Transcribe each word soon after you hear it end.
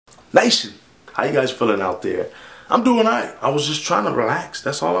Nation, how you guys feeling out there? I'm doing alright. I was just trying to relax.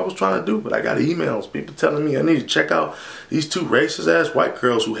 That's all I was trying to do. But I got emails, people telling me I need to check out these two racist ass white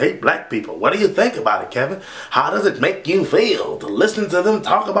girls who hate black people. What do you think about it, Kevin? How does it make you feel to listen to them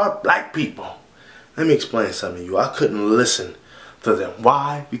talk about black people? Let me explain something to you. I couldn't listen to them.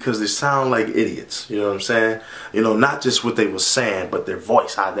 Why? Because they sound like idiots. You know what I'm saying? You know, not just what they were saying, but their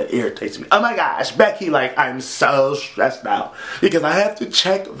voice, how that irritates me. Oh my gosh, Becky, like, I'm so stressed out because I have to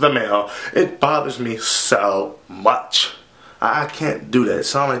check the mail. It bothers me so much. I can't do that. It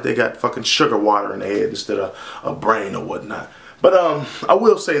sounds like they got fucking sugar water in their head instead of a brain or whatnot. But I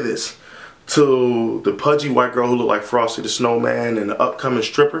will say this to the pudgy white girl who looked like Frosty the Snowman and the upcoming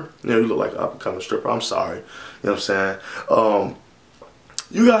stripper. You know, you look like an upcoming stripper. I'm sorry. You know what I'm saying?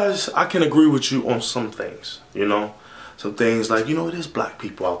 You guys, I can agree with you on some things, you know. Some things like, you know, there's black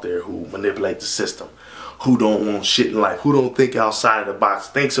people out there who manipulate the system, who don't want shit in life, who don't think outside of the box,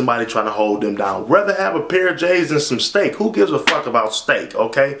 think somebody trying to hold them down. Rather have a pair of J's than some steak. Who gives a fuck about steak,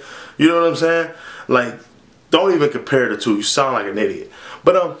 okay? You know what I'm saying? Like, don't even compare the two. You sound like an idiot.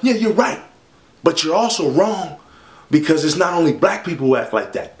 But, yeah, you're right. But you're also wrong because it's not only black people who act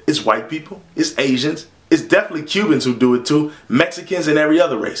like that. It's white people. It's Asians. It's definitely Cubans who do it too. Mexicans and every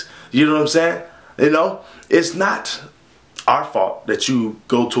other race. You know what I'm saying? You know, it's not our fault that you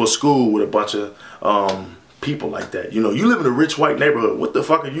go to a school with a bunch of people like that. You know, you live in a rich white neighborhood. What the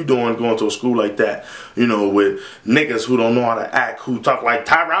fuck are you doing going to a school like that? You know, with niggas who don't know how to act, who talk like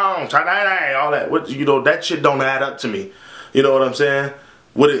Tyrone, all that. What, you know, that shit don't add up to me. You know what I'm saying?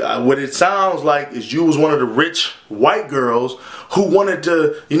 What it sounds like is you was one of the rich white girls who wanted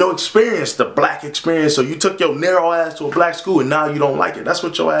to, you know, experience the black experience. So you took your narrow ass to a black school and now you don't like it. That's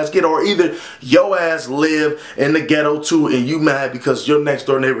what your ass get. Or either your ass live in the ghetto too and you mad because your next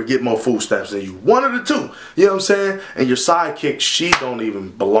door neighbor get more food stamps than you. One of the two. You know what I'm saying? And your sidekick, she don't even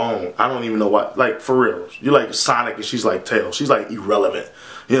belong. I don't even know what. Like, for real. You're like Sonic and she's like Tails. She's like irrelevant.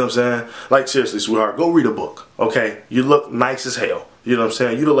 You know what I'm saying? Like, seriously, sweetheart, go read a book. Okay? You look nice as hell. You know what I'm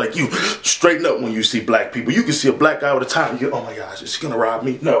saying? You look like you straighten up when you see black people. You can see a black guy with a tie. You go, oh my gosh, is he gonna rob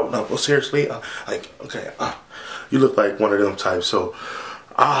me? No, well, seriously, like, okay, you look like one of them types. So,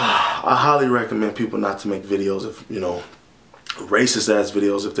 I highly recommend people not to make videos of, you know, racist ass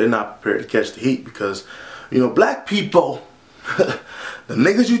videos if they're not prepared to catch the heat because, you know, black people, the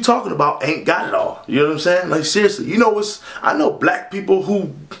niggas you talking about ain't got it all. You know what I'm saying? Like, seriously, you know, I know black people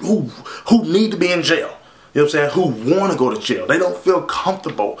who need to be in jail. You know what I'm saying? Who want to go to jail. They don't feel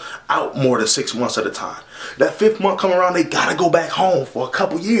comfortable out more than 6 months at a time. That 5th month come around, they got to go back home for a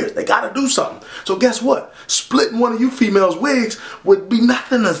couple years. They got to do something. So guess what? Splitting one of you females' wigs would be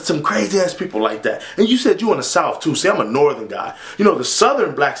nothing to some crazy ass people like that. And you said you in the South too. See, I'm a northern guy. You know, the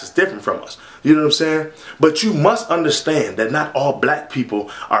southern blacks is different from us. You know what I'm saying? But you must understand that not all black people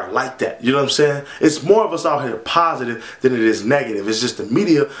are like that. You know what I'm saying? It's more of us out here positive than it is negative. It's just the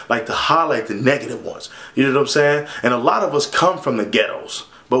media like to highlight the negative ones. You know what I'm saying? And a lot of us come from the ghettos,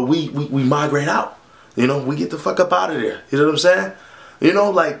 but we migrate out. You know, we get the fuck up out of there. You know what I'm saying? You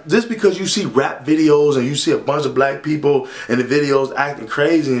know, like, just because you see rap videos and you see a bunch of black people in the videos acting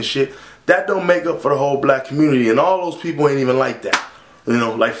crazy and shit, that don't make up for the whole black community. And all those people ain't even like that. You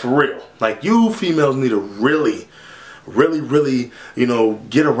know, like, for real. Like, you females need to really, you know,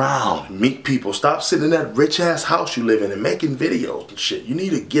 get around, meet people. Stop sitting in that rich-ass house you live in and making videos and shit. You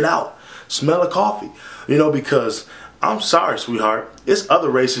need to get out, smell a coffee. You know, because, I'm sorry, sweetheart, it's other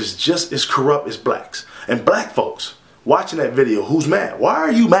races just as corrupt as blacks. And black folks watching that video, who's mad? Why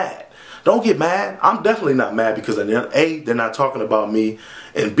are you mad? Don't get mad. I'm definitely not mad because A, they're not talking about me,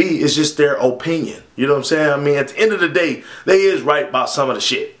 and B, it's just their opinion. You know what I'm saying? I mean, at the end of the day, they is right about some of the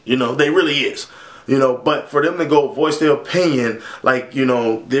shit. You know, they really is. You know, but for them to go voice their opinion like, you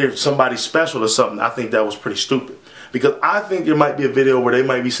know, they're somebody special or something, I think that was pretty stupid. Because I think there might be a video where they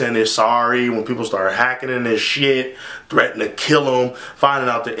might be saying they're sorry when people start hacking in their shit, threatening to kill them, finding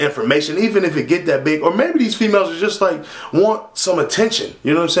out their information, even if it get that big. Or maybe these females are just like, want some attention.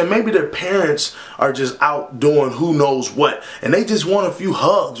 You know what I'm saying? Maybe their parents are just out doing who knows what. And they just want a few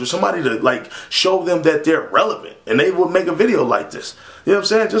hugs or somebody to like show them that they're relevant. And they would make a video like this. You know what I'm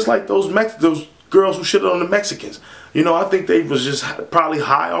saying? Just like those girls who shitted on the Mexicans. You know, I think they was just probably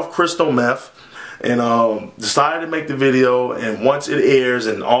high off crystal meth. And decided to make the video, and once it airs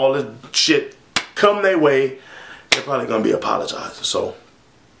and all the shit come their way, they're probably going to be apologizing. So,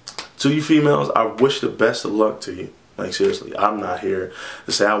 to you females, I wish the best of luck to you. Like, seriously, I'm not here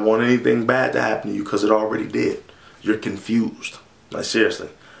to say I want anything bad to happen to you because it already did. You're confused. Like, seriously,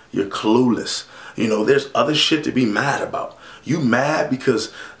 you're clueless. You know, there's other shit to be mad about. You mad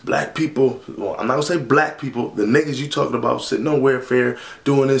because black people, well, I'm not gonna say black people, the niggas you talking about sitting on welfare,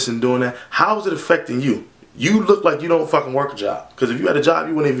 doing this and doing that, how is it affecting you? You look like you don't fucking work a job. Because if you had a job,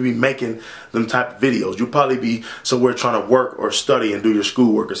 you wouldn't even be making them type of videos. You'd probably be somewhere trying to work or study and do your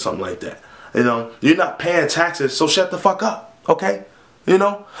schoolwork or something like that. You know, you're not paying taxes, so shut the fuck up, okay? You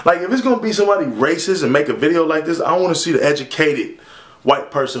know, like if it's gonna be somebody racist and make a video like this, I want to see the educated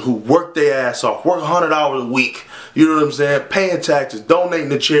white person who worked their ass off, work 100 hours a week, you know what I'm saying, paying taxes, donating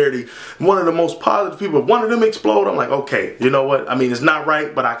to charity, one of the most positive people. If one of them explode, I'm like, okay, you know what, I mean, it's not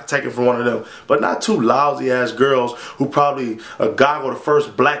right, but I can take it from one of them. But not two lousy ass girls who probably goggle the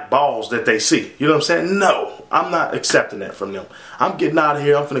first black balls that they see, you know what I'm saying? No, I'm not accepting that from them. I'm getting out of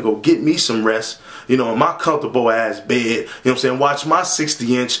here, I'm finna go get me some rest, you know, in my comfortable ass bed, you know what I'm saying, watch my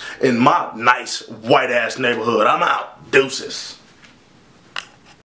 60-inch in my nice white ass neighborhood. I'm out. Deuces.